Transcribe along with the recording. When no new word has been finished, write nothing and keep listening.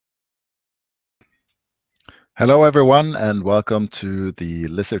Hello, everyone, and welcome to the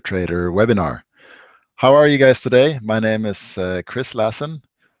LizardTrader webinar. How are you guys today? My name is Chris Lassen.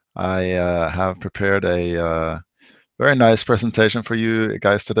 I have prepared a very nice presentation for you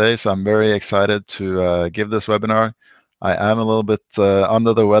guys today, so I'm very excited to give this webinar. I am a little bit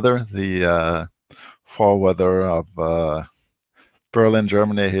under the weather. The fall weather of Berlin,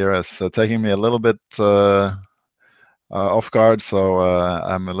 Germany here is taking me a little bit off guard, so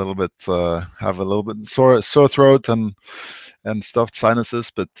I'm a little bit have a little bit sore throat and stuffed sinuses,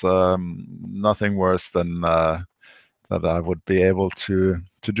 but nothing worse than that I would be able to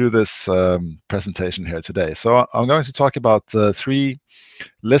do this presentation here today. So I'm going to talk about three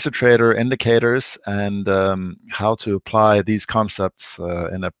LizardTrader indicators and how to apply these concepts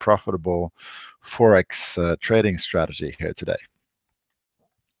in a profitable Forex trading strategy here today.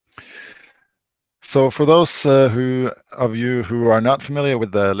 So for those of you who are not familiar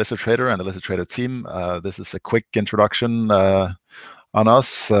with the LizardTrader and the LizardTrader team, this is a quick introduction on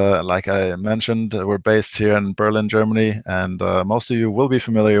us. Like I mentioned, we're based here in Berlin, Germany, and most of you will be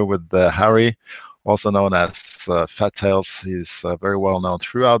familiar with Harry, also known as Fat Tails. He's very well known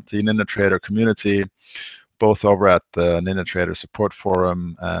throughout the NinjaTrader community, both over at the NinjaTrader support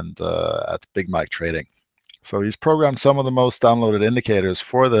forum and at Big Mike Trading. So he's programmed some of the most downloaded indicators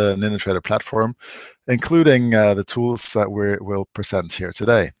for the NinjaTrader platform, including the tools that we'll present here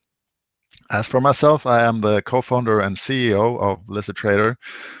today. As for myself, I am the co-founder and CEO of LizardTrader.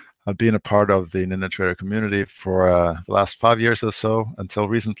 I've been a part of the NinjaTrader community for the last 5 years or so. Until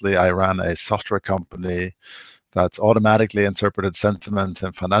recently, I ran a software company that automatically interpreted sentiment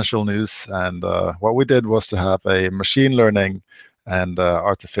and financial news. And what we did was to have a machine learning and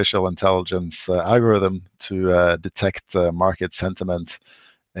artificial intelligence algorithm to detect market sentiment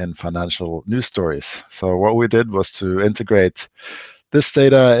in financial news stories. So what we did was to integrate this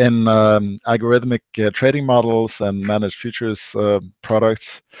data in algorithmic trading models and managed futures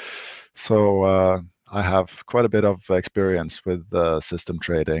products. So I have quite a bit of experience with system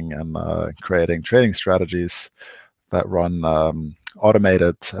trading and creating trading strategies that run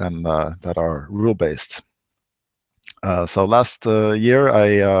automated and that are rule-based. So last year,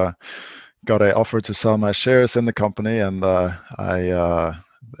 I got an offer to sell my shares in the company, and I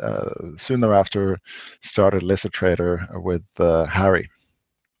soon thereafter started LizardTrader with Harry.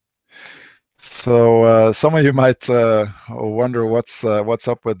 So some of you might wonder what's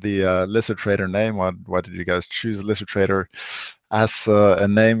up with the LizardTrader name. Why did you guys choose LizardTrader as a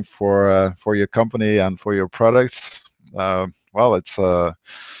name for your company and for your products? Well,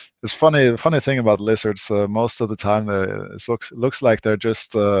 it's funny. The funny thing about lizards, most of the time, it looks like they're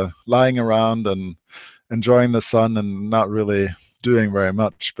just lying around and enjoying the sun and not really doing very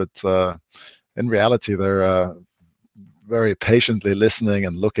much. But in reality, they're very patiently listening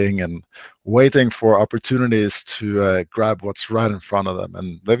and looking and waiting for opportunities to grab what's right in front of them.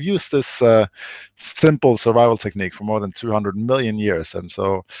 And they've used this simple survival technique for more than 200 million years. And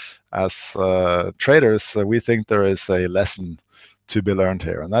so as traders, we think there is a lesson to be learned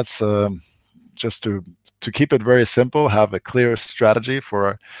here. And that's just to keep it very simple, have a clear strategy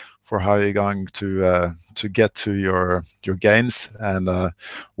for how you're going to get to your gains, and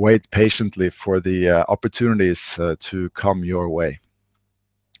wait patiently for the opportunities to come your way.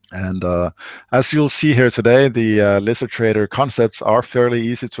 And as you'll see here today, the LizardTrader concepts are fairly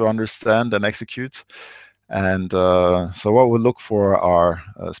easy to understand and execute. And so what we look for are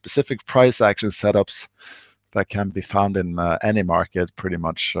specific price action setups that can be found in any market pretty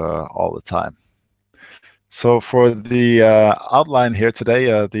much all the time. So for the outline here today,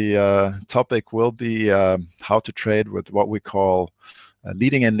 the topic will be how to trade with what we call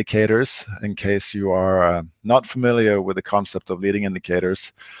leading indicators. In case you are not familiar with the concept of leading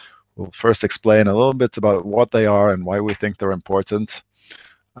indicators, we'll first explain a little bit about what they are and why we think they're important.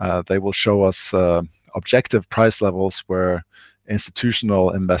 They will show us objective price levels where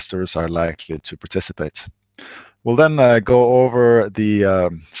institutional investors are likely to participate. We'll then go over the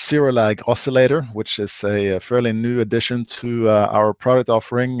Zerolag Oscillator, which is a fairly new addition to our product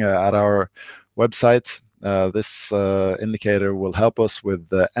offering at our website. This indicator will help us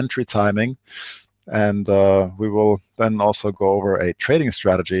with entry timing, and we will then also go over a trading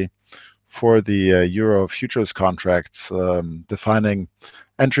strategy for the Euro futures contracts, defining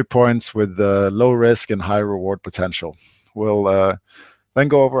entry points with low risk and high reward potential. We'll then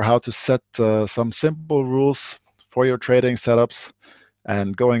go over how to set some simple rules for your trading setups,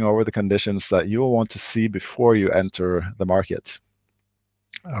 and going over the conditions that you will want to see before you enter the market.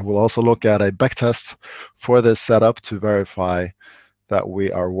 We'll also look at a backtest for this setup to verify that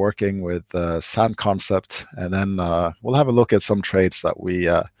we are working with SAN concept, and then we'll have a look at some trades that we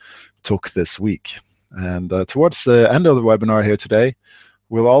took this week. And towards the end of the webinar here today,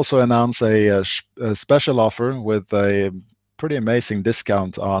 we'll also announce a special offer with a pretty amazing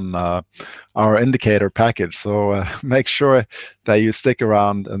discount on our indicator package. So make sure that you stick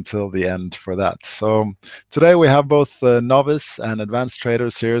around until the end for that. So today we have both novice and advanced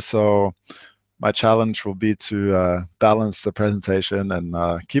traders here. So my challenge will be to balance the presentation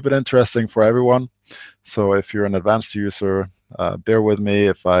and keep it interesting for everyone. So if you're an advanced user, bear with me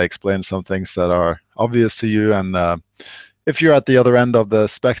if I explain some things that are obvious to you. And if you're at the other end of the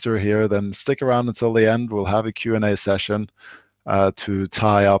spectrum here, then stick around until the end. We'll have a Q&A session to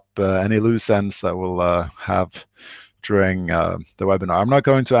tie up any loose ends that we'll have during the webinar. I'm not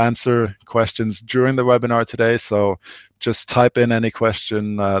going to answer questions during the webinar today, so just type in any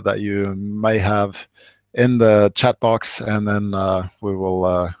question that you may have in the chat box, and then we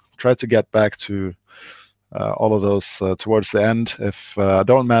will try to get back to all of those towards the end. If I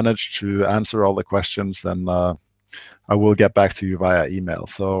don't manage to answer all the questions, then I will get back to you via email.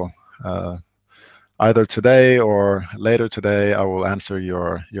 So either today or later today, I will answer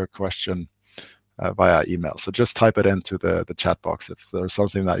your question via email. So just type it into the chat box if there's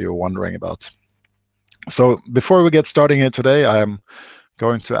something that you're wondering about. So before we get starting here today, I'm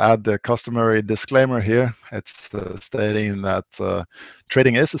going to add the customary disclaimer here. It's stating that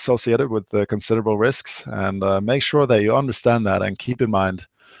trading is associated with considerable risks, and make sure that you understand that and keep in mind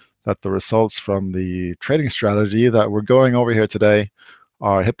that the results from the trading strategy that we're going over here today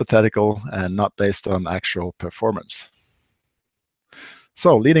are hypothetical and not based on actual performance.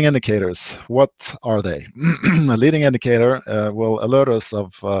 So leading indicators, what are they? A leading indicator will alert us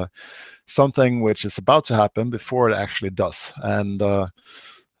of something which is about to happen before it actually does. And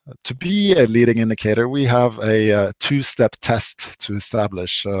to be a leading indicator, we have a two-step test to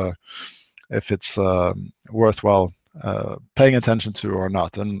establish if it's worthwhile paying attention to or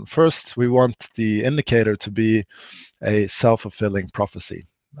not. And first, we want the indicator to be a self-fulfilling prophecy.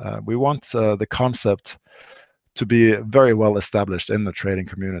 We want the concept to be very well established in the trading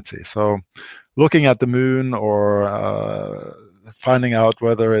community. So looking at the moon or finding out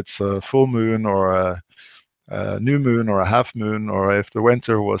whether it's a full moon or a new moon or a half moon, or if the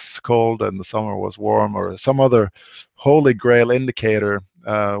winter was cold and the summer was warm, or some other holy grail indicator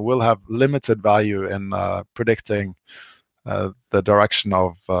will have limited value in predicting the direction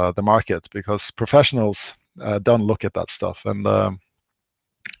of the market, because professionals don't look at that stuff. And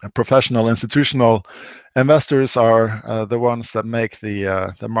professional institutional investors are the ones that make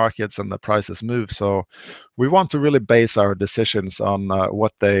the markets and the prices move. So we want to really base our decisions on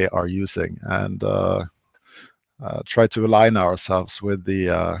what they are using, and try to align ourselves with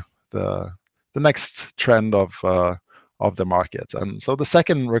the next trend of the market. And so the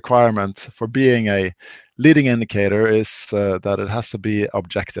second requirement for being a leading indicator is that it has to be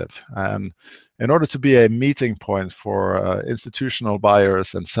objective. And in order to be a meeting point for institutional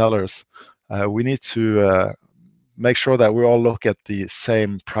buyers and sellers, we need to make sure that we all look at the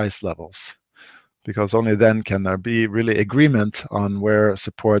same price levels, because only then can there be really agreement on where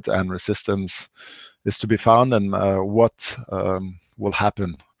support and resistance is to be found, and what will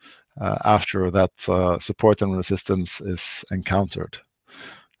happen after that support and resistance is encountered.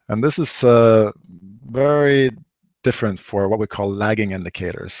 And this is very different for what we call lagging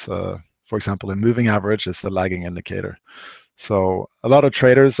indicators. For example, a moving average is a lagging indicator. So a lot of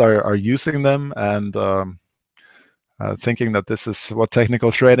traders are using them and thinking that this is what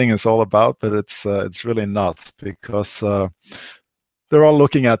technical trading is all about, but it's really not, because they're all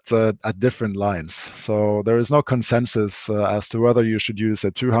looking at different lines. So there is no consensus as to whether you should use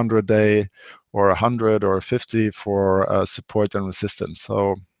a 200-day or 100 or 50 for support and resistance.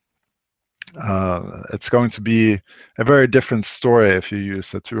 So it's going to be a very different story if you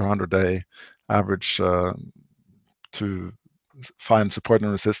use a 200-day average to find support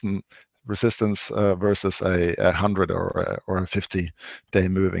and resistance versus a 100 or a 50-day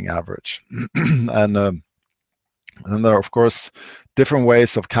moving average. And there are, of course, different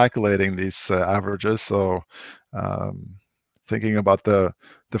ways of calculating these averages. So thinking about the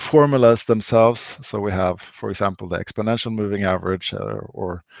formulas themselves. So we have, for example, the exponential moving average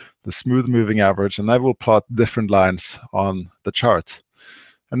or the smooth moving average, and I will plot different lines on the chart.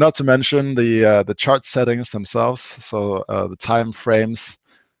 And not to mention the chart settings themselves. So the time frames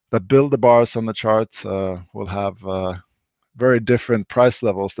that build the bars on the chart will have very different price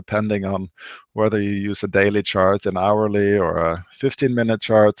levels depending on whether you use a daily chart, an hourly, or a 15-minute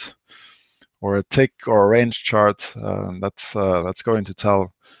chart, or a tick or a range chart. That's going to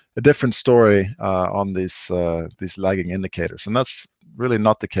tell a different story on these lagging indicators, and that's really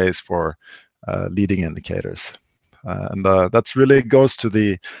not the case for leading indicators. And that really goes to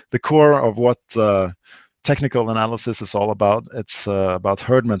the core of what technical analysis is all about. It's about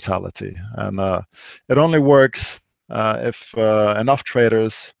herd mentality, and it only works if enough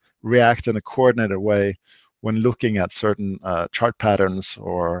traders react in a coordinated way when looking at certain chart patterns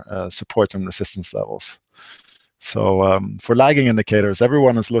or support and resistance levels. So for lagging indicators,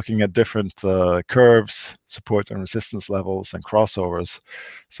 everyone is looking at different curves, support and resistance levels, and crossovers.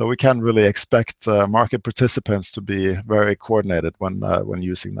 So we can't really expect market participants to be very coordinated when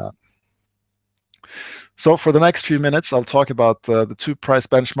using that. So for the next few minutes, I'll talk about the two price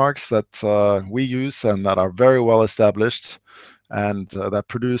benchmarks that we use and that are very well established and that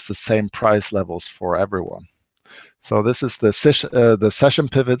produce the same price levels for everyone. So this is the session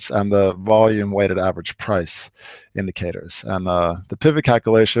pivots and the volume weighted average price indicators. And the pivot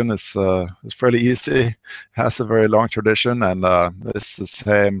calculation is fairly easy, has a very long tradition, and it's the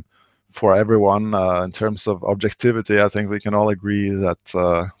same for everyone. In terms of objectivity, I think we can all agree that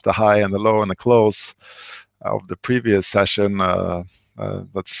the high and the low and the close of the previous session,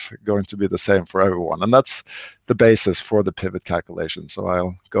 that's going to be the same for everyone. And that's the basis for the pivot calculation. So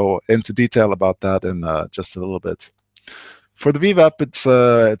I'll go into detail about that in just a little bit. For the VWAP,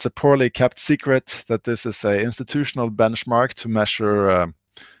 it's a poorly kept secret that this is an institutional benchmark to measure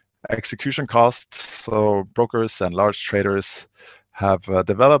execution costs. So brokers and large traders have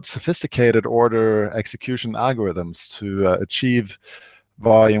developed sophisticated order execution algorithms to achieve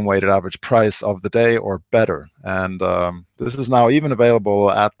volume weighted average price of the day or better. And this is now even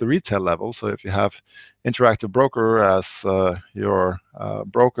available at the retail level. So if you have Interactive Broker as your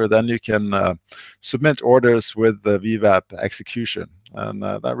broker, then you can submit orders with the VWAP execution. And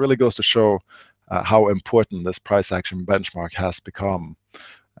that really goes to show how important this price action benchmark has become.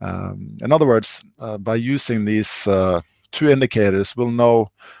 In other words, by using these two indicators, we'll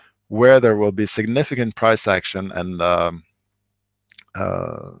know where there will be significant price action, and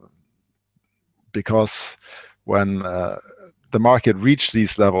because when the market reaches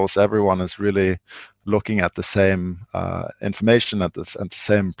these levels, everyone is really looking at the same information at the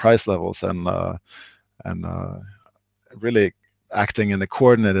same price levels, and really acting in a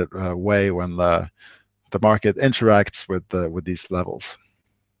coordinated way when the market interacts with these levels.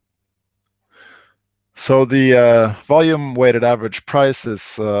 So the volume weighted average price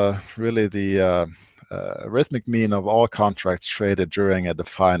is really the arithmetic mean of all contracts traded during a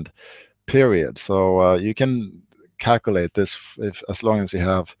defined period. So you can calculate this as long as you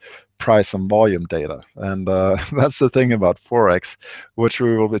have price and volume data. And that's the thing about Forex, which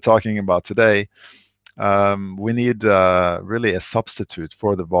we will be talking about today. We need really a substitute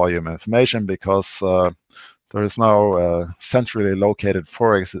for the volume information, because there is no centrally located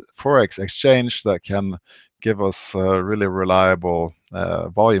Forex exchange that can give us really reliable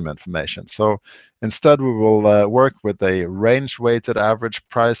volume information. So instead, we will work with a range-weighted average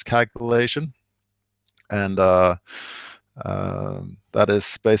price calculation. And that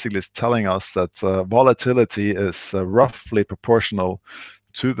is basically telling us that volatility is roughly proportional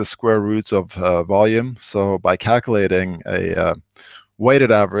to the square root of volume. So by calculating a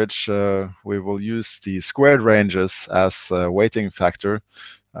weighted average, we will use the squared ranges as a weighting factor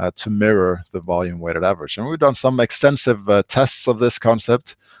to mirror the volume weighted average. And we've done some extensive tests of this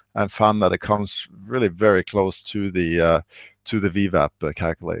concept and found that it comes really very close to the VWAP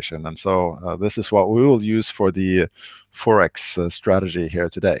calculation. And so this is what we will use for the Forex strategy here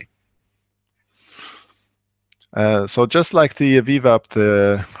today. So just like the VWAP,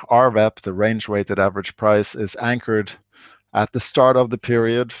 the RWAP, the range weighted average price, is anchored at the start of the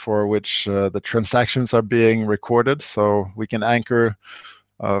period for which the transactions are being recorded. So we can anchor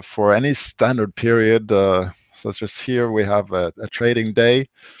for any standard period, such as here we have a trading day,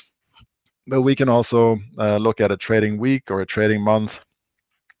 but we can also look at a trading week or a trading month.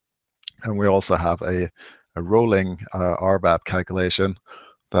 And we also have a rolling RWAP calculation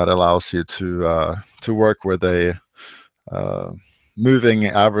that allows you to work with a moving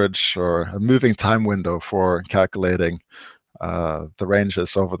average or a moving time window for calculating the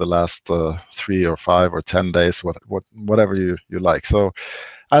ranges over the last 3 or 5 or 10 days, whatever you like. So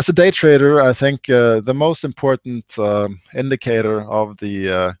as a day trader, I think the most important indicator of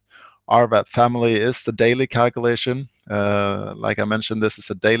the RWAP family is the daily calculation. Like I mentioned, this is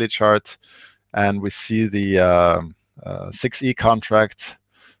a daily chart, and we see the 6E contract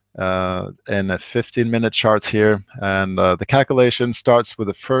in a 15-minute chart here. And the calculation starts with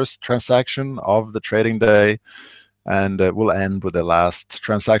the first transaction of the trading day, and it will end with the last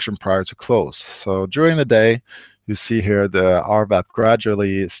transaction prior to close. So during the day, you see here the RWAP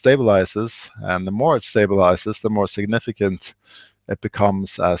gradually stabilizes, and the more it stabilizes, the more significant it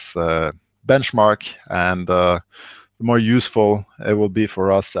becomes as benchmark, and the more useful it will be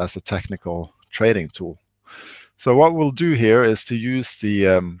for us as a technical trading tool. So what we'll do here is to use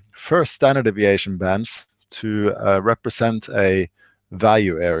the first standard deviation bands to represent a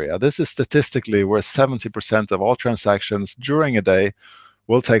value area. This is statistically where 70% of all transactions during a day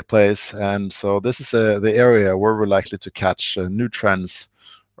will take place, and so this is the area where we're likely to catch new trends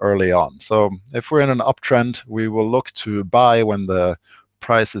early on. So if we're in an uptrend, we will look to buy when the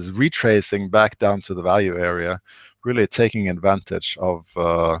price is retracing back down to the value area, really taking advantage of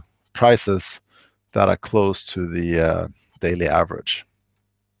prices that are close to the daily average.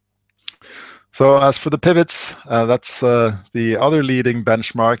 So as for the pivots, that's the other leading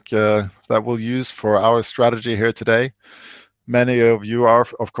benchmark that we'll use for our strategy here today. Many of you are,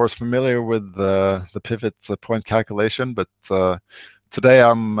 of course, familiar with the pivot point calculation, but today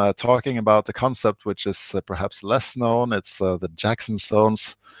I'm talking about the concept which is perhaps less known. It's the Jackson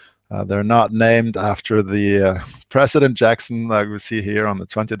zones. They're not named after the President Jackson that we see here on the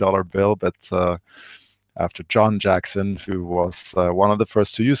 $20 bill, but after John Jackson, who was one of the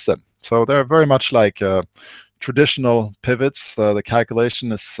first to use them. So they're very much like traditional pivots. The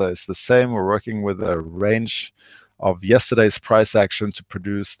calculation is the same. We're working with a range of yesterday's price action to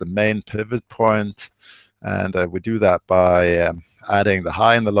produce the main pivot point. And we do that by adding the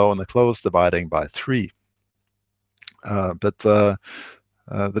high and the low and the close, dividing by 3.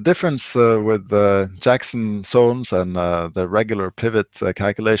 The difference with the Jackson zones and the regular pivot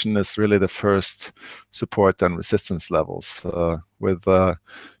calculation is really the first support and resistance levels. With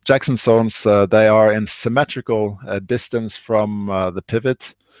Jackson zones, they are in symmetrical distance from the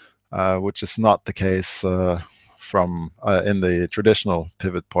pivot, which is not the case from in the traditional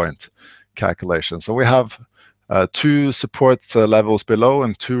pivot point calculation. So we have 2 support levels below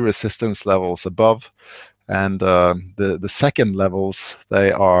and 2 resistance levels above. And the second levels,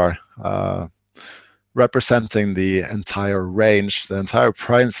 they are representing the entire range, the entire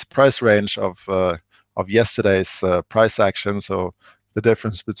price range of yesterday's price action. So the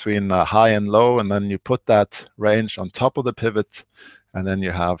difference between high and low, and then you put that range on top of the pivot, and then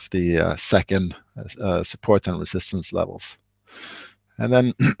you have the second support and resistance levels. And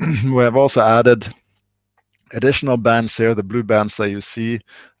then we have also added additional bands here. The blue bands that you see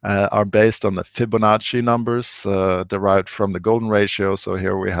are based on the Fibonacci numbers derived from the golden ratio. So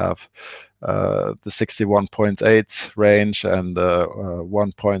here we have the 61.8 range and the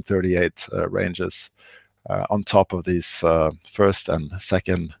 1.38 ranges on top of these first and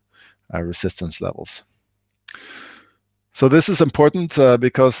second resistance levels. So this is important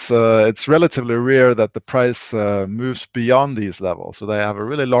because it's relatively rare that the price moves beyond these levels. So they have a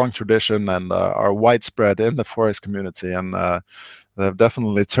really long tradition and are widespread in the Forex community, and they've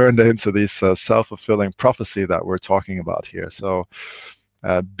definitely turned into this self-fulfilling prophecy that we're talking about here. So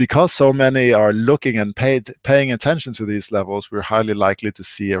because so many are looking and paying attention to these levels, we're highly likely to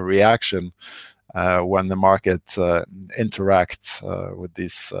see a reaction when the market interacts with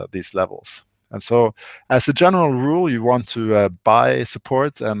these levels. And so as a general rule, you want to buy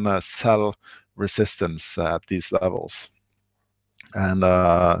support and sell resistance at these levels. And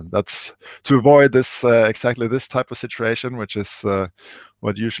that's to avoid this exactly this type of situation, which is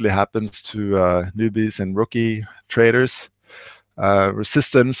what usually happens to newbies and rookie traders.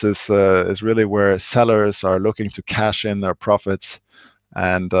 Resistance is really where sellers are looking to cash in their profits,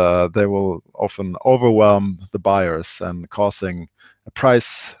 and they will often overwhelm the buyers and causing a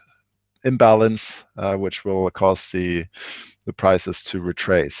price imbalance, which will cause the prices to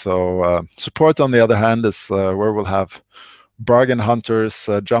retrace. So support, on the other hand, is where we'll have bargain hunters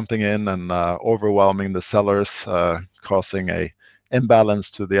jumping in and overwhelming the sellers, causing a imbalance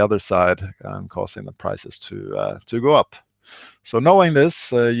to the other side and causing the prices to go up. So knowing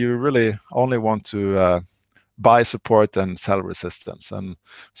this, you really only want to buy support and sell resistance. And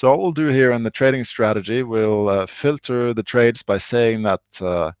so what we'll do here in the trading strategy, we'll filter the trades by saying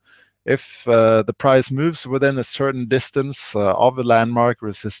that if the price moves within a certain distance of a landmark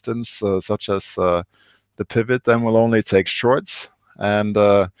resistance, such as the pivot, then we'll only take shorts. And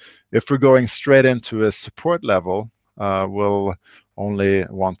if we're going straight into a support level, we'll only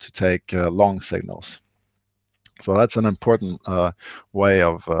want to take long signals. So that's an important way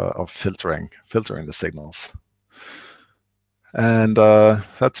of filtering the signals. And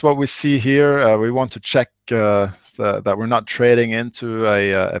that's what we see here. We want to check that we're not trading into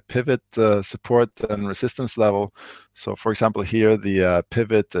a pivot support and resistance level. So for example, here the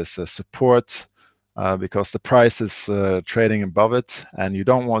pivot is a support because the price is trading above it, and you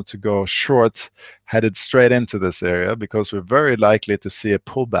don't want to go short headed straight into this area because we're very likely to see a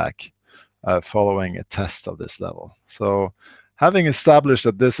pullback following a test of this level. So having established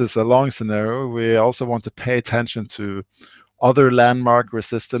that this is a long scenario, we also want to pay attention to other landmark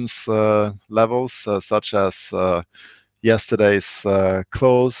resistance levels, such as yesterday's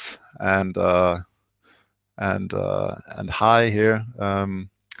close and high here.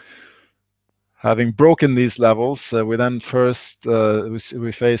 Having broken these levels, we then first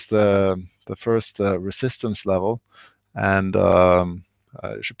we face the first resistance level, and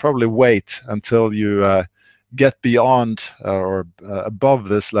you should probably wait until you get beyond or above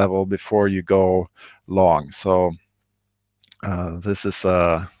this level before you go long. So this is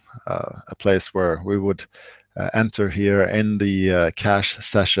a place where we would enter here in the cash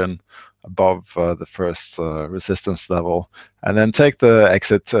session above the first resistance level, and then take the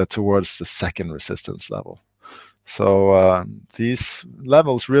exit towards the second resistance level. So these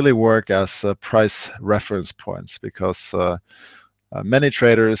levels really work as price reference points, because many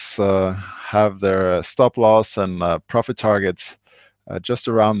traders have their stop loss and profit targets just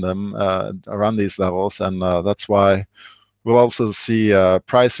around them, around these levels, and that's why we'll also see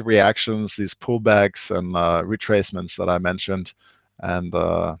price reactions, these pullbacks and retracements that I mentioned, and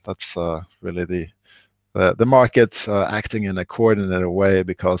that's really the market acting in a coordinated way,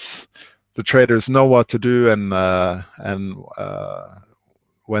 because the traders know what to do, and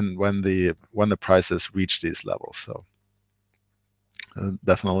when the prices reach these levels. So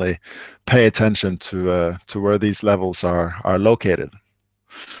definitely pay attention to where these levels are located.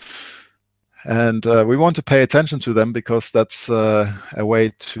 And we want to pay attention to them because that's a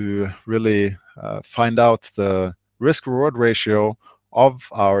way to really find out the risk-reward ratio of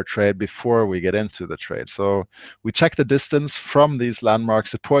our trade before we get into the trade. So we check the distance from these landmark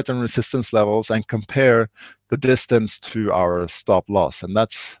support and resistance levels and compare the distance to our stop loss, and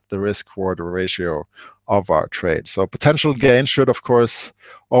that's the risk-reward ratio of our trade. So potential gain should, of course,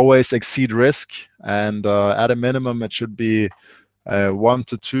 always exceed risk, and at a minimum it should be 1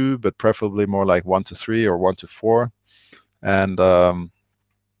 to 2, but preferably more like 1 to 3 or 1 to 4. And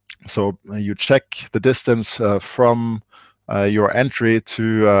so you check the distance from your entry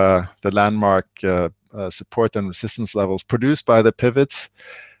to the landmark support and resistance levels produced by the pivots,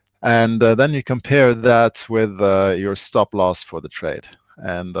 and then you compare that with your stop loss for the trade,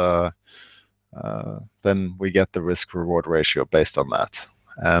 and then we get the risk-reward ratio based on that.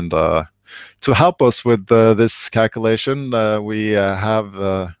 And to help us with this calculation, we have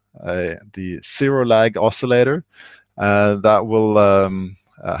the Zerolag Oscillator that will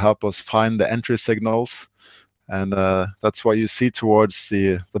help us find the entry signals, and that's what you see towards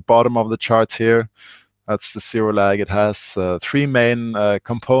the bottom of the chart here. That's the Zerolag. It has 3 main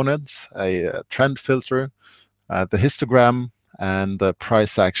components: a trend filter, the histogram, and the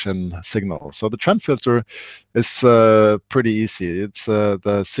price action signal. So the trend filter is pretty easy. It's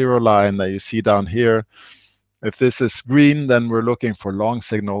the 0 line that you see down here. If this is green, then we're looking for long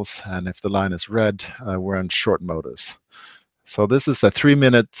signals, and if the line is red, we're in short modus. So this is a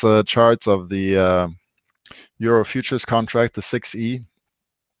 3-minute chart of the Euro futures contract, the 6E.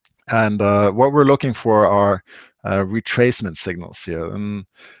 And what we're looking for are retracement signals here. And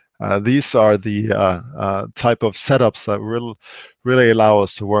these are the type of setups that will really allow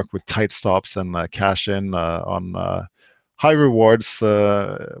us to work with tight stops and cash in on high rewards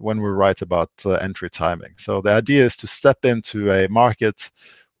when we're right about entry timing. So the idea is to step into a market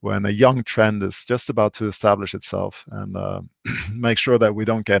when a young trend is just about to establish itself, and make sure that we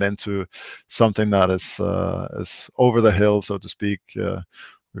don't get into something that is over the hill, so to speak.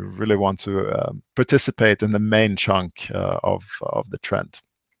 We really want to participate in the main chunk of the trend.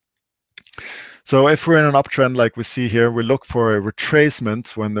 So if we're in an uptrend like we see here, we look for a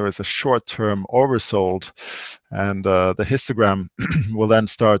retracement when there is a short-term oversold, and the histogram will then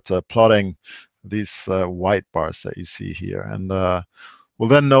start plotting these white bars that you see here, and we'll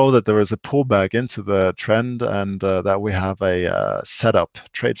then know that there is a pullback into the trend, and that we have a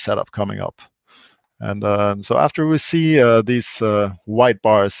trade setup coming up. And so after we see these white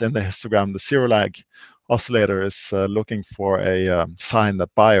bars in the histogram, the Zerolag Oscillator is looking for a sign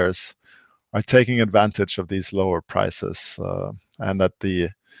that buyers are taking advantage of these lower prices, and that the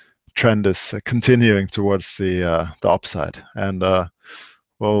trend is continuing towards the upside. And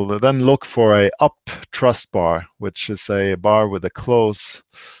we'll then look for a up trust bar, which is a bar with a close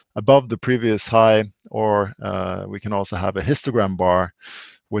above the previous high, or we can also have a histogram bar,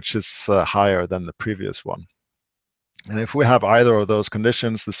 which is higher than the previous one. And if we have either of those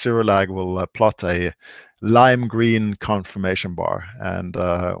conditions, the Zerolag will plot a lime green confirmation bar, and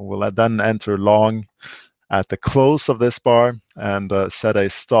we'll then enter long at the close of this bar and set a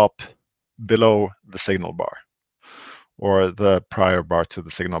stop below the signal bar, or the prior bar to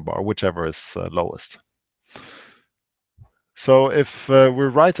the signal bar, whichever is lowest. So if we're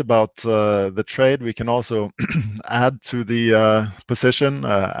right about the trade, we can also add to the position,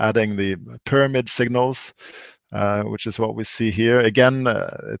 adding the pyramid signals, which is what we see here. Again,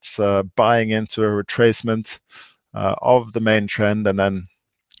 it's buying into a retracement of the main trend and then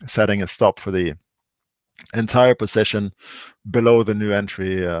setting a stop for the entire position below the new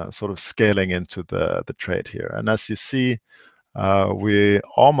entry, sort of scaling into the trade here. And as you see, we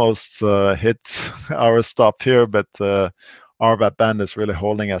almost hit our stop here, but RWAP band is really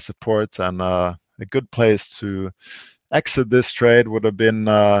holding as support, and a good place to exit this trade would have been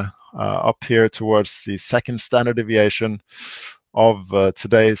up here towards the second standard deviation of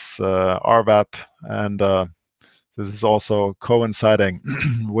today's RWAP, and this is also coinciding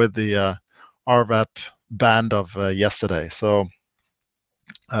with the RWAP band of yesterday. So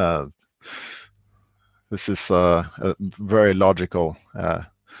this is a very logical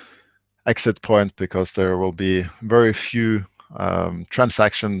exit point, because there will be very few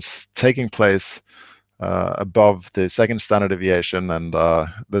transactions taking place above the second standard deviation, and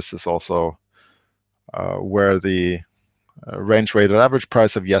this is also where the range weighted average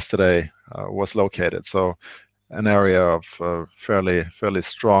price of yesterday was located. So an area of fairly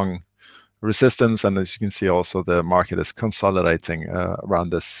strong resistance, and as you can see, also the market is consolidating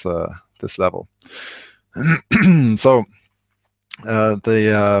around this this level. So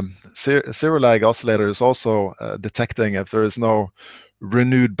the Zerolag Oscillator is also detecting if there is no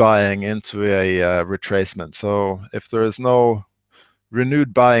renewed buying into a retracement. So if there is no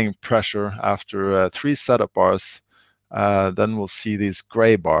renewed buying pressure after 3 setup bars, then we'll see these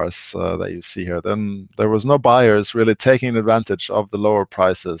gray bars that you see here. Then there was no buyers really taking advantage of the lower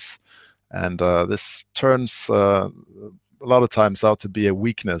prices, and this turns a lot of times out to be a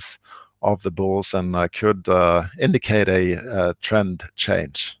weakness of the bulls, and could indicate a trend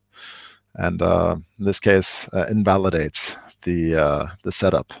change, and in this case invalidates the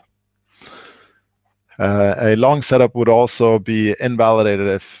setup. A long setup would also be invalidated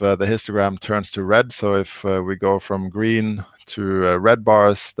if the histogram turns to red. So if we go from green to red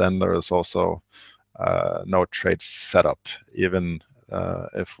bars, then there is also no trade setup, even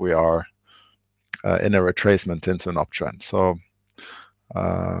if we are in a retracement into an uptrend. So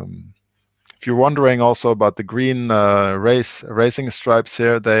if you're wondering also about the green racing stripes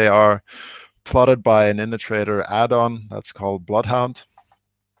here, they are plotted by an indicator add-on that's called Bloodhound,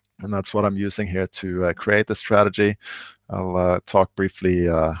 and that's what I'm using here to create the strategy. I'll talk briefly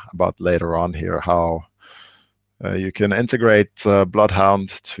about later on here how you can integrate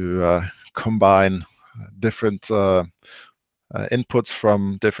Bloodhound to combine different inputs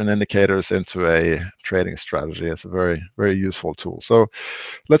from different indicators into a trading strategy. It's a very useful tool. So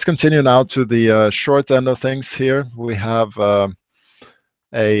let's continue now to the short end of things here. We have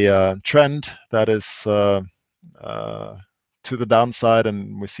a trend that is to the downside,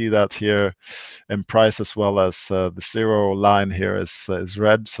 and we see that here in price, as well as the zero line here is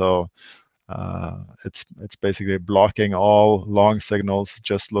red. So it's basically blocking all long signals,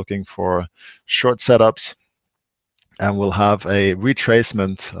 just looking for short setups, and we'll have a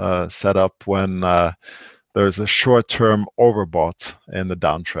retracement set up when there's a short-term overbought in the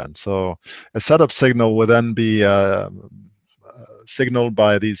downtrend. So a setup signal will then be signaled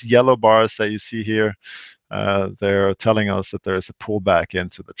by these yellow bars that you see here. They're telling us that there is a pullback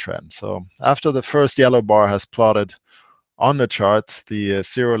into the trend. So after the first yellow bar has plotted on the chart, the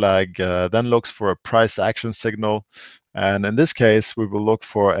Zerolag then looks for a price action signal, and in this case we will look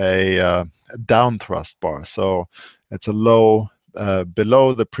for a down thrust bar. So it's a low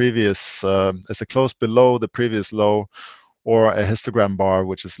below the previous, it's a close below the previous low, or a histogram bar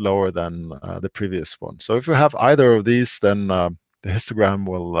which is lower than the previous one. So if you have either of these, then the histogram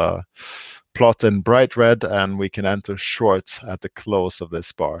will plot in bright red, and we can enter short at the close of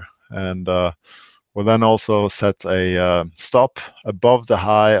this bar. And we'll then also set a stop above the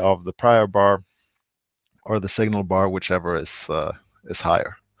high of the prior bar, or the signal bar, whichever is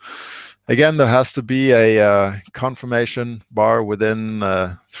higher. Again, there has to be a confirmation bar within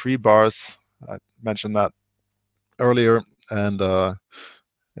 3 bars. I mentioned that earlier, and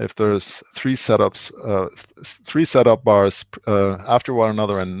if there's 3 setups, 3 setup bars after one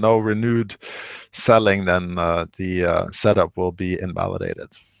another and no renewed selling, then the setup will be invalidated.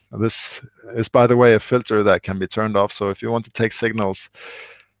 This is, by the way, a filter that can be turned off. So if you want to take signals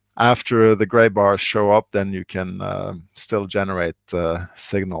after the gray bars show up, then you can still generate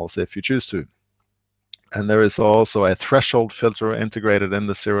signals if you choose to. And there is also a threshold filter integrated in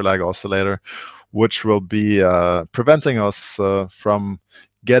the Zerolag Oscillator, which will be preventing us from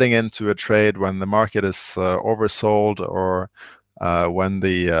getting into a trade when the market is oversold, or when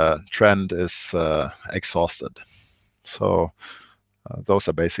the trend is exhausted. So those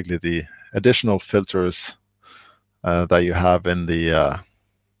are basically the additional filters that you have in the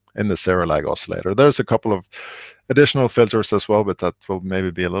Zerolag oscillator. There's a couple of additional filters as well, but that will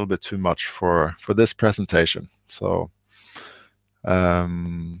maybe be a little bit too much for this presentation. So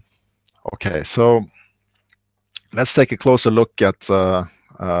okay, so let's take a closer look at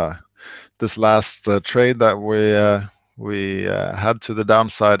this last trade that we had to the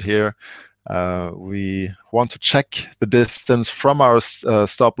downside here. We want to check the distance from our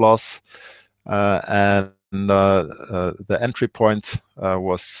stop loss, and the entry point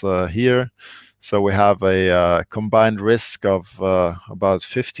was here. So we have a combined risk of about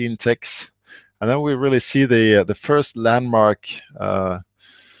 15 ticks, and then we really see the first landmark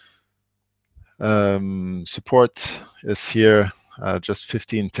support is here, just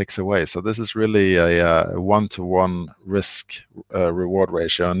 15 ticks away. So this is really a one-to-one risk reward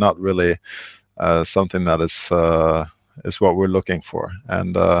ratio, not really something that is what we're looking for.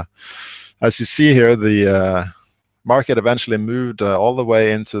 And as you see here, the market eventually moved all the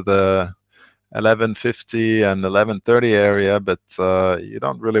way into the 1150 and 1130 area, but you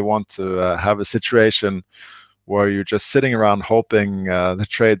don't really want to have a situation where you're just sitting around hoping that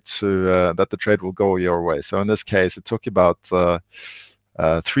the trade will go your way. So in this case, it took about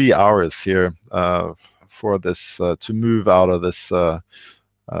 3 hours here for this to move out of this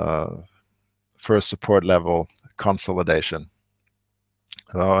first support level consolidation.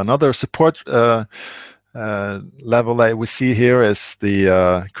 Another support level that we see here is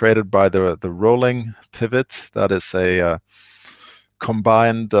the created by the rolling pivot. That is a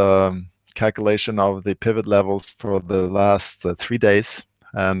combined calculation of the pivot levels for the last 3 days.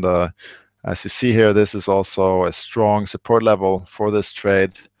 And as you see here, this is also a strong support level for this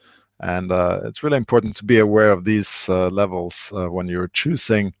trade. And it's really important to be aware of these levels when you're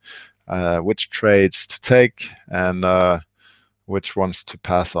choosing which trades to take and which ones to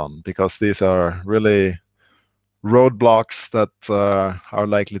pass on, because these are really roadblocks that are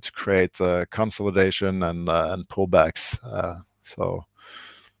likely to create consolidation and pullbacks. So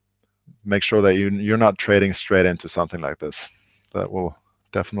make sure that you're not trading straight into something like this. That will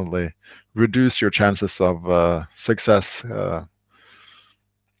definitely reduce your chances of success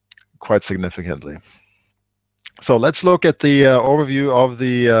quite significantly. So let's look at the overview of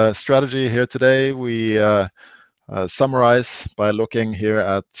the strategy here today. We summarize by looking here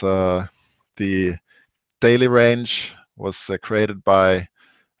at the daily range was created by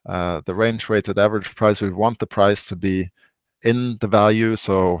the range weighted average price. We want the price to be in the value,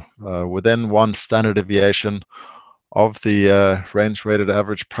 so within one standard deviation of the range weighted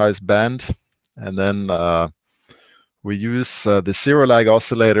average price band. And then we use the Zerolag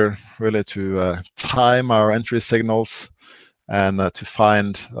oscillator really to time our entry signals and to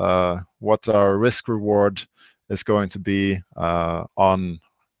find what our risk reward is going to be on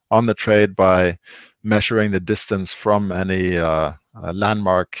the trade by measuring the distance from any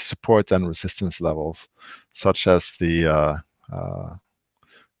landmark support and resistance levels, such as the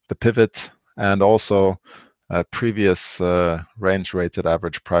pivot and also previous range weighted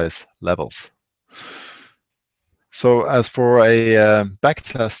average price levels. So as for a back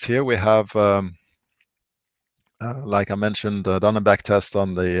test here, we have like I mentioned, done a back test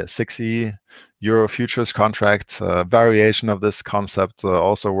on the 6E Euro futures contract. Variation of this concept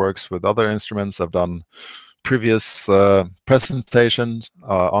also works with other instruments. I've done previous presentations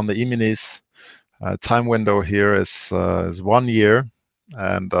on the E-minis. Time window here is 1 year,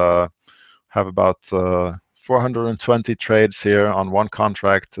 and have about 420 trades here on one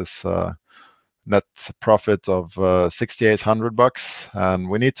contract. Is net profit of $6,800, and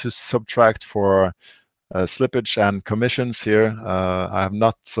we need to subtract for slippage and commissions here. I have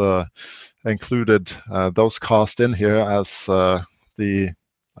not included those costs in here, as the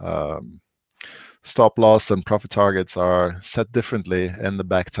stop loss and profit targets are set differently in the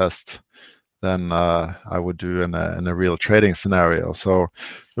back test than I would do in a real trading scenario. So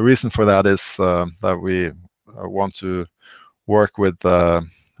the reason for that is that we want to work with a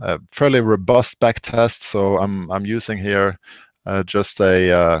fairly robust back test. So I'm using here just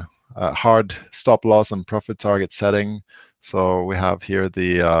a hard stop loss and profit target setting. So we have here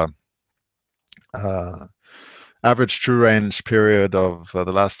the average true range period of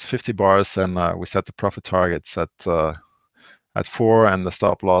the last 50 bars, and we set the profit targets at 4 and the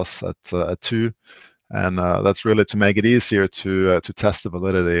stop loss at 2. And that's really to make it easier to test the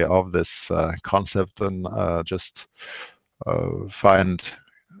validity of this concept and just find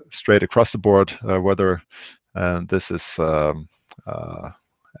straight across the board whether this is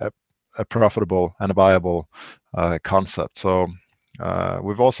a profitable and a viable concept. So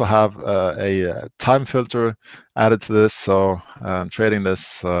We've also have a time filter added to this, so trading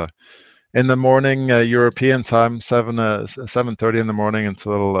this in the morning European time, 7:30 in the morning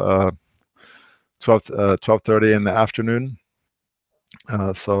until 12:30 in the afternoon.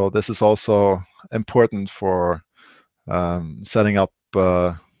 So this is also important for setting up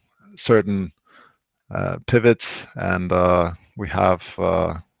certain pivots, and we have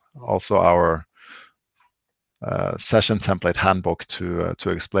also our session template handbook to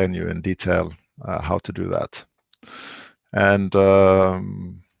explain you in detail how to do that. And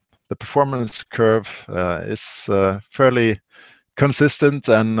the performance curve is fairly consistent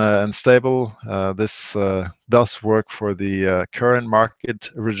and stable. This does work for the current market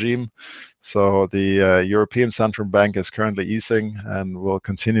regime. So the European Central Bank is currently easing and will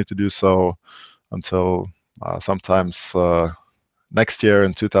continue to do so until sometimes next year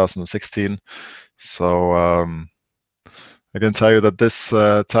in 2016. So I can tell you that this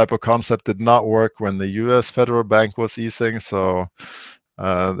type of concept did not work when the US Federal Bank was easing. So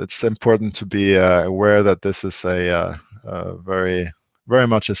it's important to be aware that this is a very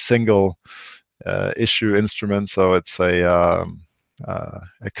much a single issue instrument. So it's a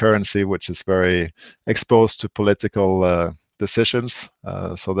currency which is very exposed to political decisions.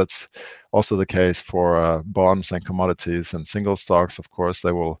 So that's also the case for bonds and commodities and single stocks. Of course,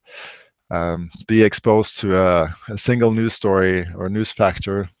 they will be exposed to a single news story or news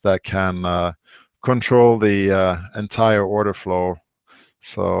factor that can control the entire order flow.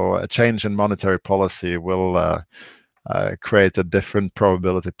 So a change in monetary policy will create a different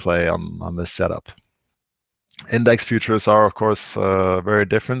probability play on this setup. Index futures are, of course, very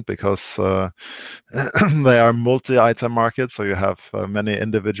different because they are multi-item markets. So you have many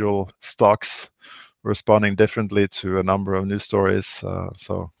individual stocks responding differently to a number of news stories.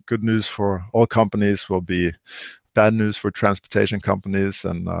 So good news for all companies will be bad news for transportation companies,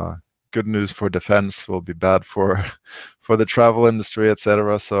 and good news for defense will be bad for the travel industry,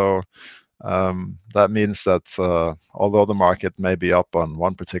 etc. So that means that although the market may be up on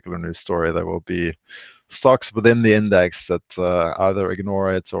one particular news story, there will be stocks within the index that either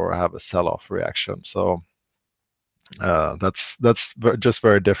ignore it or have a sell-off reaction. So that's just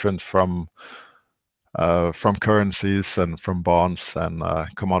very different from currencies and from bonds and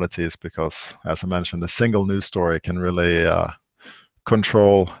commodities, because, as I mentioned, a single news story can really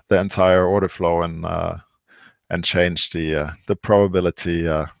control the entire order flow and change the probability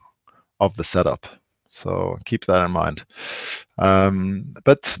of the setup. So keep that in mind.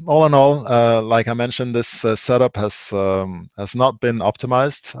 But all in all, like I mentioned, this setup has not been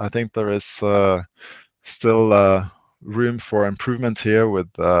optimized. I think there is still room for improvement here with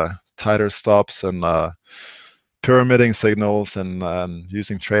tighter stops and pyramiding signals and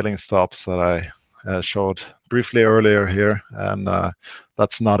using trailing stops that I showed briefly earlier here, and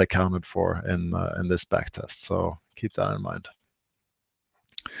that's not accounted for in this backtest. So keep that in mind.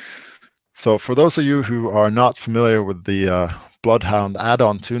 So for those of you who are not familiar with the Bloodhound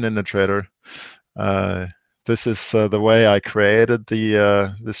add-on to NinjaTrader, this is the way I created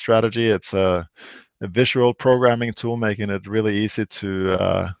the strategy. It's a visual programming tool, making it really easy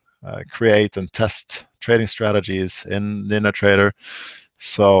to create and test trading strategies in NinjaTrader.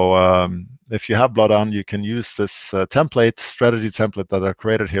 So if you have Bloodhound, you can use this strategy template that I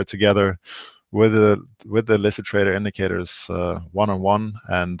created here together with the LizardTrader indicators one-on-one.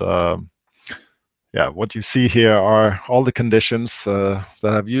 And yeah, what you see here are all the conditions that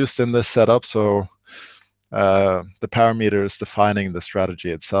I've used in this setup. So the parameters defining the strategy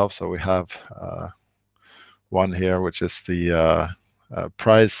itself. So we have one here, which is the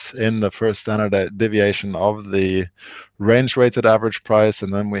price in the first standard deviation of the range-weighted average price,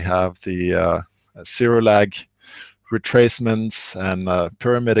 and then we have the zero-lag retracements and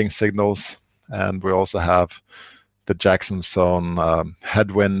pyramiding signals, and we also have the Jackson zone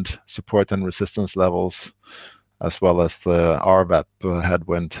headwind support and resistance levels, as well as the RWAP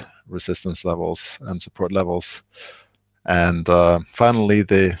headwind resistance levels and support levels. And finally,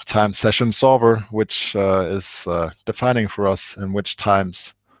 the time session solver, which is defining for us in which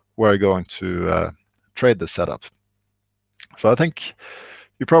times we're going to trade the setup. So I think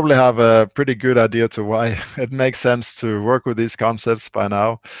you probably have a pretty good idea to why it makes sense to work with these concepts by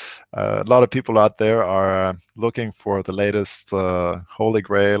now. A lot of people out there are looking for the latest holy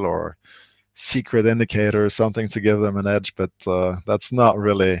grail or secret indicator, something to give them an edge, but that's not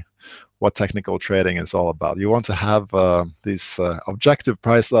really what technical trading is all about. You want to have these objective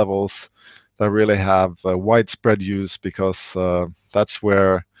price levels that really have widespread use, because that's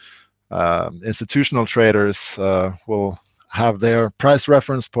where institutional traders will have their price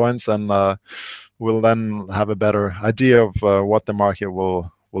reference points and we'll then have a better idea of what the market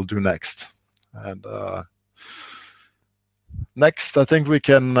will do next. And next, I think we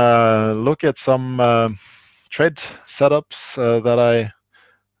can look at some trade setups that I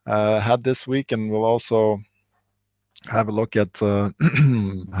had this week, and we'll also have a look at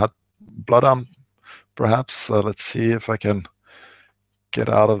Bloodhound, perhaps. Let's see if I can get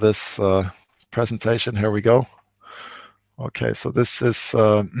out of this presentation. Here we go. Okay, so this is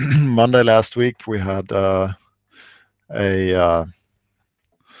Monday last week. We had a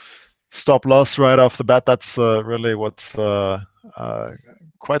stop loss right off the bat. That's really what's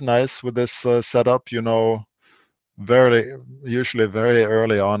quite nice with this setup. You know, usually very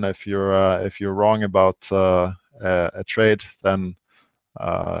early on, if you're wrong about a trade, then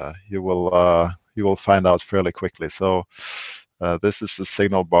you will find out fairly quickly. So this is the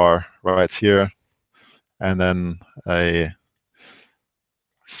signal bar right here, and then a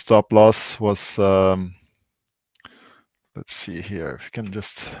stop loss was. Let's see here if you can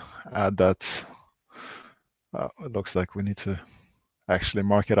just add that. It looks like we need to actually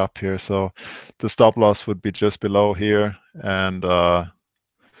mark it up here. So the stop loss would be just below here, and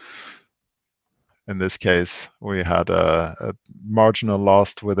in this case we had a marginal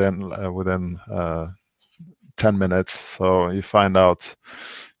loss within 10 minutes. So you find out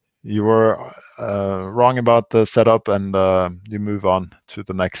you were wrong about the setup, and you move on to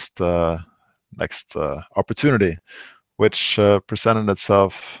the next opportunity, which presented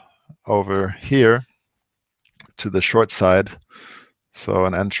itself over here to the short side. So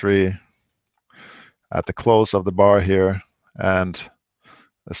an entry at the close of the bar here, and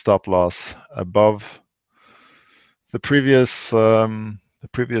a stop loss above the previous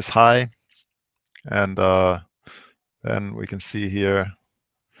high, and then we can see here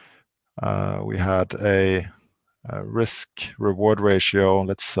we had a risk reward ratio.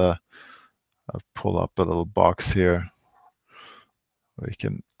 Let's pull up a little box here. We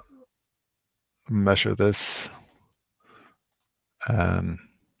can measure this, and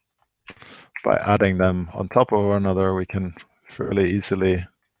by adding them on top of one another, we can fairly easily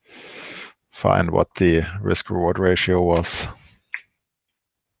find what the risk reward ratio was.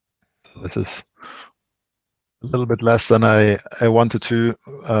 This is a little bit less than I wanted to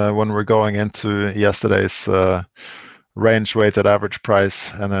when we're going into yesterday's range weighted average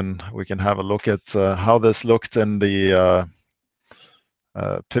price, and then we can have a look at how this looked in the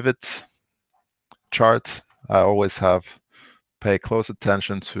pivot chart. I always pay close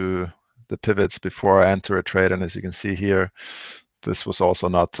attention to the pivots before I enter a trade, and as you can see here, this was also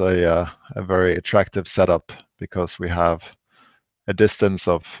not a very attractive setup, because we have a distance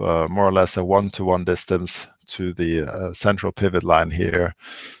of more or less a 1-to-1 distance to the central pivot line here.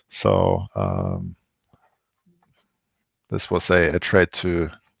 So this was a trade to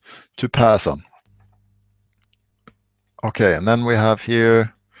pass on. Okay, and then we have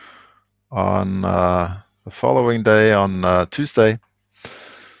here on the following day, on Tuesday,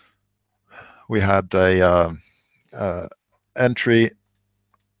 we had a entry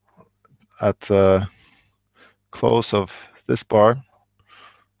at the close of this bar.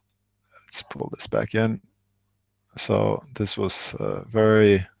 Let's pull this back in. So this was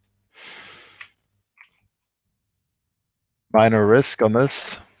very minor risk on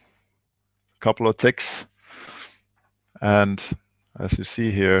this, a couple of ticks, and as you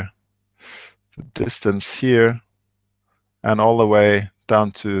see here, the distance here and all the way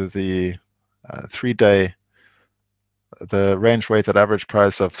down to the 3-day, the range weighted average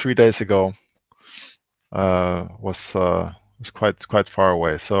price of 3 days ago was quite far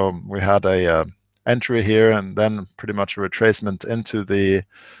away. So we had a entry here, and then pretty much a retracement into the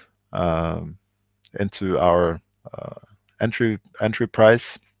into our entry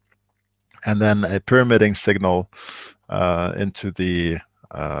price, and then a pyramiding signal into the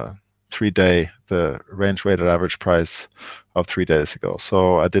 3-day, the range weighted average price of 3 days ago.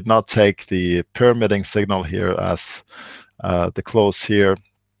 So I did not take the pyramiding signal here, as the close here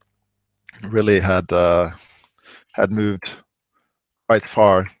really had moved quite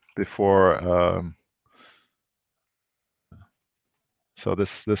far before. So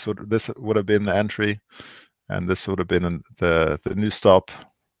this would have been the entry, and this would have been the new stop,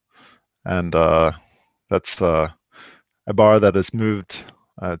 and that's a bar that has moved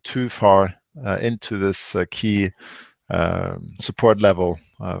too far into this key support level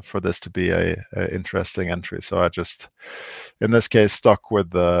for this to be a interesting entry. So I just, in this case, stuck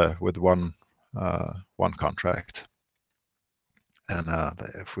with one contract. And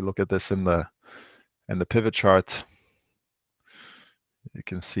if we look at this in the pivot chart, you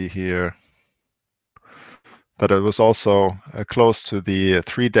can see here that it was also close to the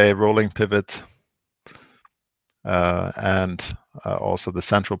 3-day rolling pivot, and also the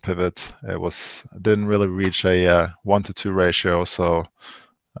central pivot, it didn't really reach a 1-to-2 ratio. So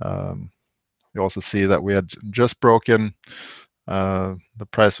you also see that we had just broken, the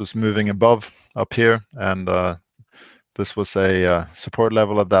price was moving above up here, and this was a support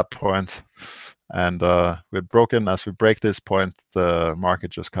level at that point. And we had broken. As we break this point, the market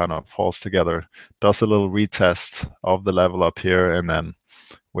just kind of falls together, does a little retest of the level up here, and then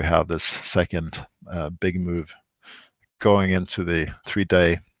we have this second big move going into the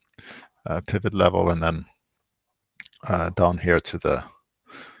 3-day pivot level, and then down here to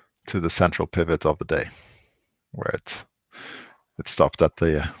the central pivot of the day, where it stopped at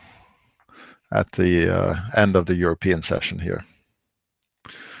the end of the European session here.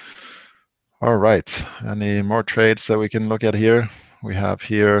 All right, any more trades that we can look at here? We have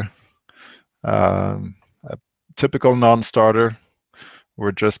here a typical non-starter.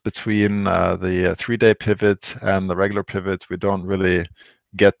 We're just between the 3-day pivot and the regular pivot. We don't really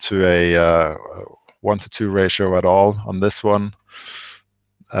get to a 1-to-2 ratio at all on this one.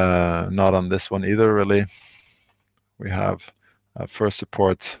 Not on this one either, really. We have first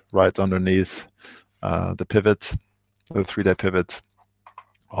support right underneath the pivot, the 3-day pivot.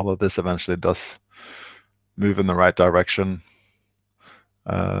 All of this eventually does move in the right direction.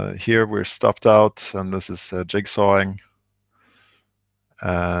 Here we're stopped out, and this is jigsawing.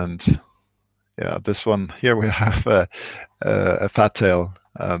 And yeah, this one here we have a fat tail.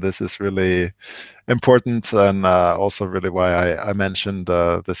 This is really important, and also really why I mentioned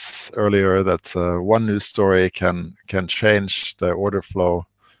this earlier, that one news story can change the order flow.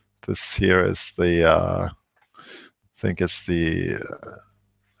 This here is the I think it's the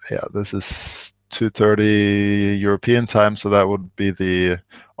yeah, this is 2:30 European time, so that would be the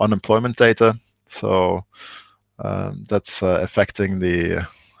unemployment data. So that's affecting the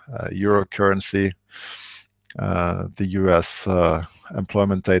euro currency, the US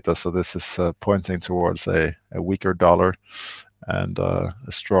employment data. So this is pointing towards a weaker dollar and a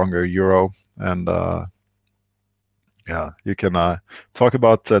stronger euro. And yeah, you can talk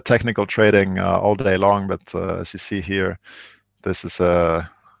about technical trading all day long, but as you see here, this is a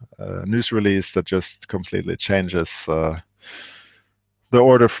news release that just completely changes the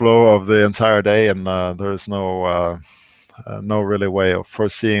order flow of the entire day, and there is no really way of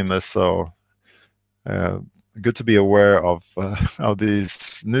foreseeing this. So good to be aware of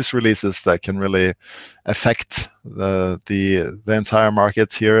these news releases that can really affect the entire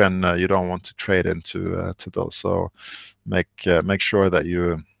market here, and you don't want to trade into to those. So make sure that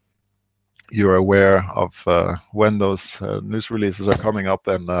you're aware of when those news releases are coming up,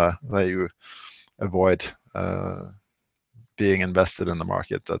 and that you avoid being invested in the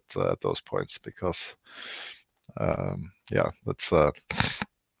market at those points, because yeah, that's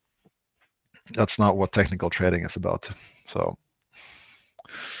not what technical trading is about. So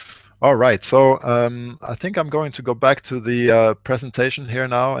all right, so I think I'm going to go back to the presentation here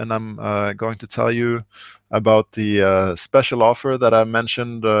now, and I'm going to tell you about the special offer that I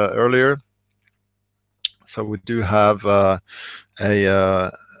mentioned earlier. So we do have a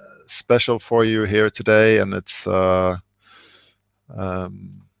special for you here today, and it's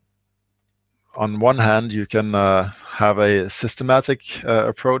on one hand, you can have a systematic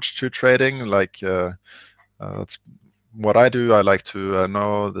approach to trading. Like that's what I do. I like to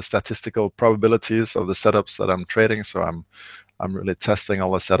know the statistical probabilities of the setups that I'm trading. So I'm really testing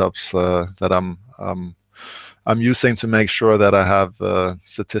all the setups that I'm using to make sure that I have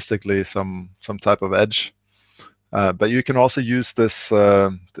statistically some type of edge. But you can also use this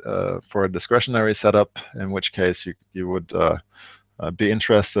for a discretionary setup, in which case you would be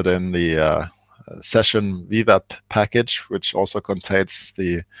interested in the session VWAP package, which also contains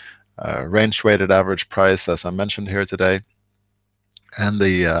the range-weighted average price, as I mentioned here today, and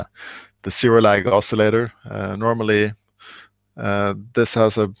the Zerolag Oscillator. Normally, this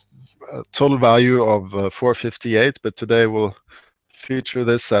has a total value of 458, but today we'll feature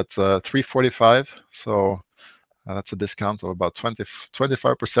this at 345. So that's a discount of about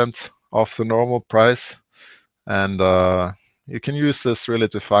 25% off the normal price. And you can use this really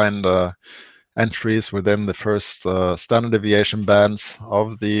to find entries within the first standard deviation bands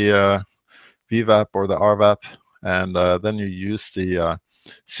of the VWAP or the RWAP, and then you use the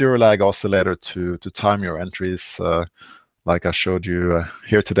Zerolag Oscillator to time your entries, like I showed you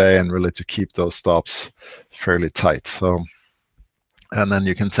here today, and really to keep those stops fairly tight. So, and then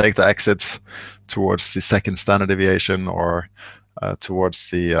you can take the exits towards the second standard deviation, or towards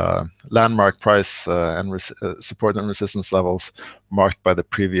the landmark price and support and resistance levels marked by the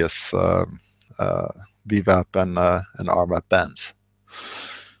previous VWAP and RWAP bands.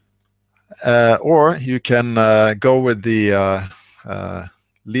 Or you can go with the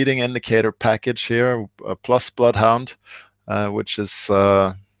leading indicator package here, plus Bloodhound, which is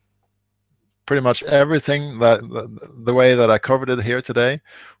pretty much everything that the way that I covered it here today.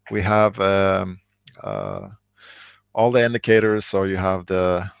 We have all the indicators, so you have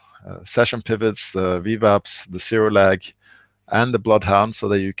the session pivots, the VWAPs, the Zerolag, and the Bloodhound, so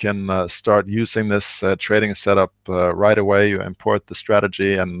that you can start using this trading setup right away. You import the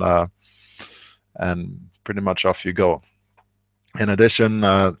strategy, and pretty much off you go. In addition,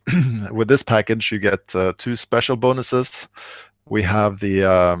 with this package, you get 2 special bonuses. We have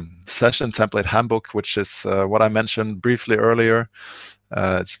the session template handbook, which is what I mentioned briefly earlier.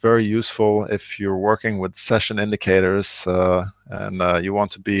 It's very useful if you're working with session indicators and you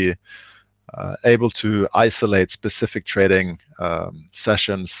want to be able to isolate specific trading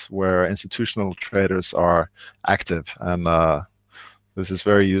sessions where institutional traders are active. And this is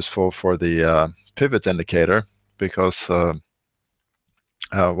very useful for the pivot indicator, because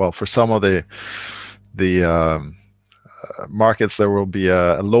well, for some of the markets, there will be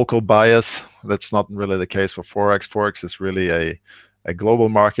a local bias. That's not really the case for Forex. Forex is really a global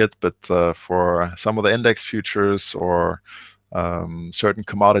market, but for some of the index futures or certain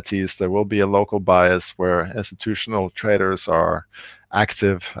commodities, there will be a local bias where institutional traders are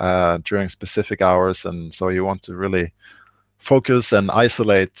active during specific hours, and so you want to really focus and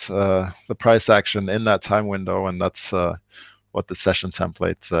isolate the price action in that time window, and that's what the session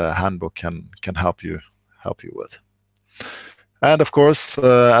template handbook can help you with. And of course,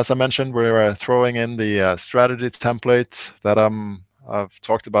 as I mentioned, we're throwing in the strategy template that I've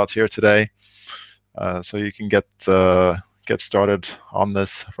talked about here today, so you can get started on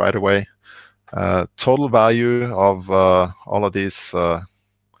this right away. Total value of all of these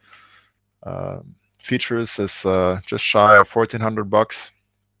features is just shy of $1,400,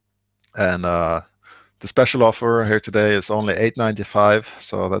 and the special offer here today is only $8.95,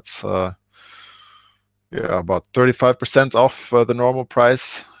 so that's yeah, about 35% off the normal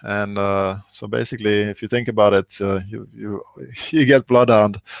price. And so basically, if you think about it, you get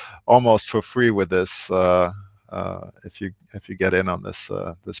Bloodhound almost for free with this if you get in on this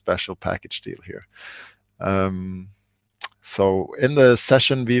the special package deal here. So in the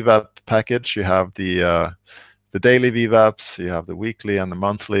session VWAP package, you have the daily VWAPs, you have the weekly and the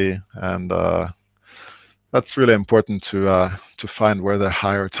monthly, and that's really important to find where the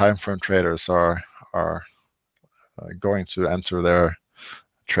higher time frame traders are going to enter their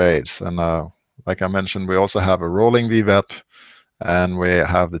trades. And like I mentioned, we also have a rolling VWAP, and we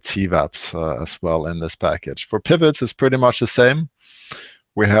have the TWAPs as well in this package. For pivots, it's pretty much the same.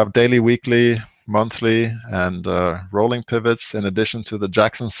 We have daily, weekly, monthly, and rolling pivots, in addition to the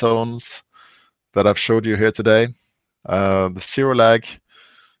Jackson zones that I've showed you here today. The Zerolag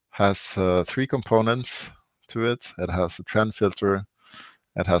has 3 components to it. It has the trend filter,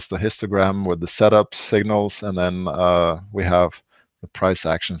 it has the histogram with the setup signals, and then we have the price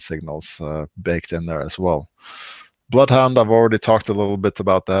action signals baked in there as well. Bloodhound, I've already talked a little bit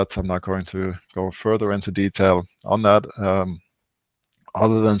about that. I'm not going to go further into detail on that,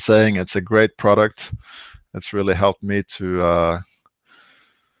 other than saying it's a great product. It's really helped me to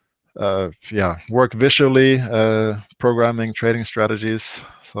yeah, work visually, programming trading strategies,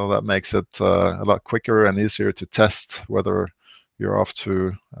 so that makes it a lot quicker and easier to test whether you're off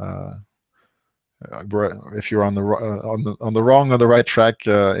to if you're on the wrong or the right track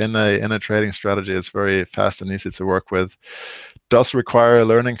in a trading strategy. It's very fast and easy to work with. Does require a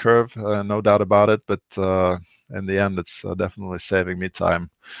learning curve, no doubt about it, but in the end, it's definitely saving me time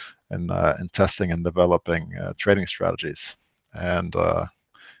in testing and developing trading strategies. And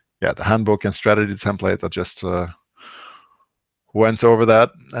yeah, the handbook and strategy template, I just went over that.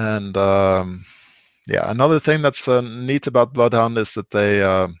 And yeah, another thing that's neat about Bloodhound is that they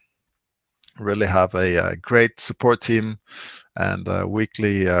really have a great support team and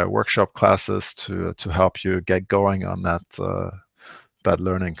weekly workshop classes to help you get going on that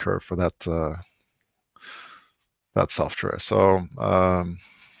learning curve for that software. So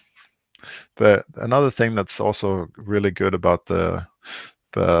another thing that's also really good about the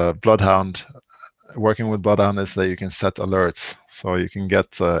Bloodhound, working with Bloodhound, is that you can set alerts. So you can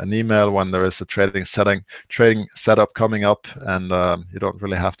get an email when there is a trading setup coming up, and you don't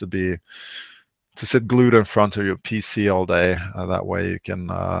really have to sit glued in front of your PC all day. That way you can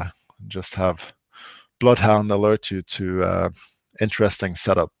just have Bloodhound alert you to interesting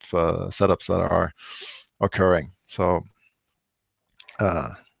setups that are occurring. So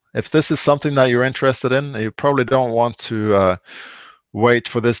if this is something that you're interested in, you probably don't want to wait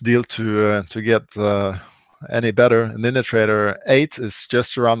for this deal to get any better. NinjaTrader 8 is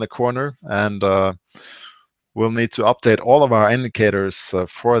just around the corner, and we'll need to update all of our indicators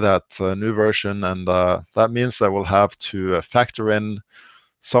for that new version, and that means that we'll have to factor in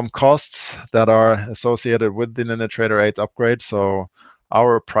some costs that are associated with the NinjaTrader 8 upgrade. So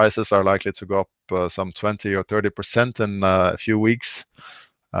our prices are likely to go up some 20 or 30% in a few weeks.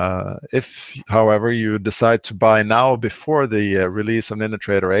 If, however, you decide to buy now before the release of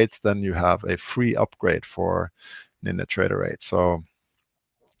NinjaTrader 8, then you have a free upgrade for NinjaTrader 8. So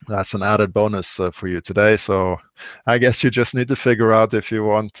that's an added bonus for you today. So I guess you just need to figure out if you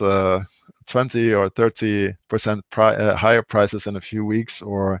want 20 or 30% higher prices in a few weeks,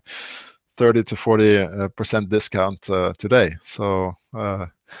 or 30 to 40% discount today. So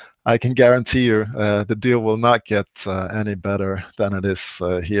I can guarantee you the deal will not get any better than it is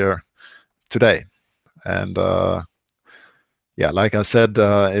here today. And yeah, like I said,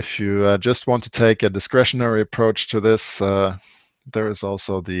 if you just want to take a discretionary approach to this, there is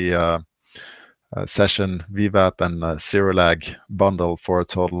also the session VWAP and Zerolag bundle for a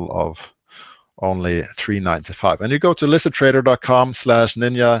total of only $3.95. And you go to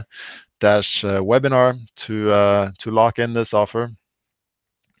lizardtrader.com/ninja-webinar to lock in this offer.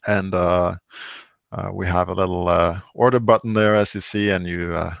 And we have a little order button there, as you see, and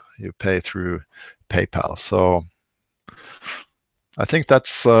you pay through PayPal. So I think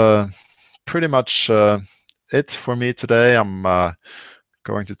that's pretty much it for me today. I'm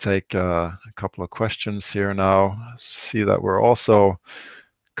going to take a couple of questions here now. See that we're also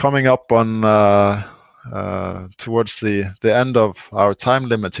coming up on towards the end of our time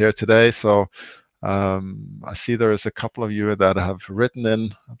limit here today. So I see there is a couple of you that have written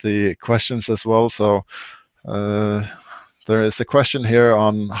in the questions as well. So there is a question here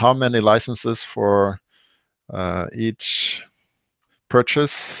on how many licenses for each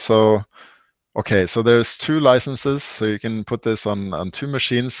purchase. So okay, so there's 2 licenses, so you can put this on 2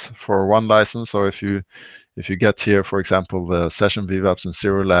 machines for 1 license. So if you get here, for example, the session VWAPs and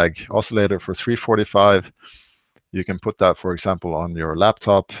Zerolag Oscillator for $345, you can put that, for example, on your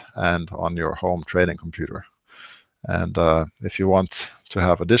laptop and on your home trading computer. And if you want to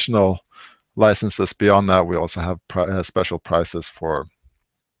have additional licenses beyond that, we also have special prices for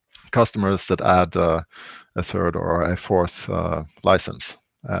customers that add a 3rd or a 4th license.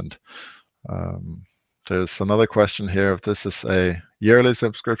 And there's another question here if this is a yearly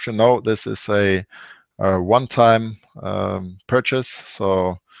subscription. No, this is a one-time purchase.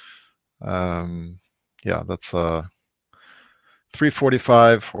 So yeah, that's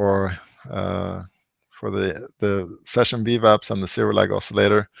 $345 or for the session VWAPs and the Zerolag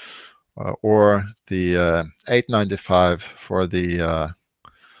Oscillator, or the $895 for the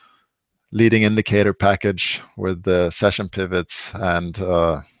leading indicator package with the session pivots and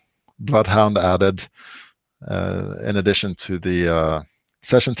Bloodhound added, in addition to the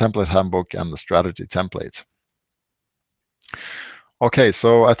session template handbook and the strategy template. Okay,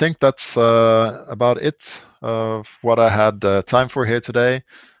 so I think that's about it of what I had time for here today.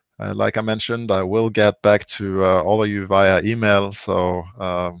 Like I mentioned, I will get back to all of you via email. So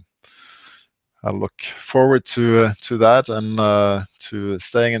I look forward to that, and to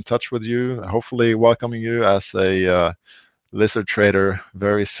staying in touch with you, hopefully welcoming you as a Lizard Trader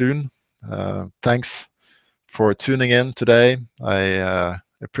very soon. Thanks for tuning in today. I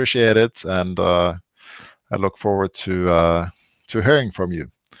appreciate it, and I look forward to hearing from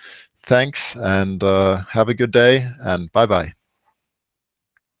you. Thanks, and have a good day, and bye-bye.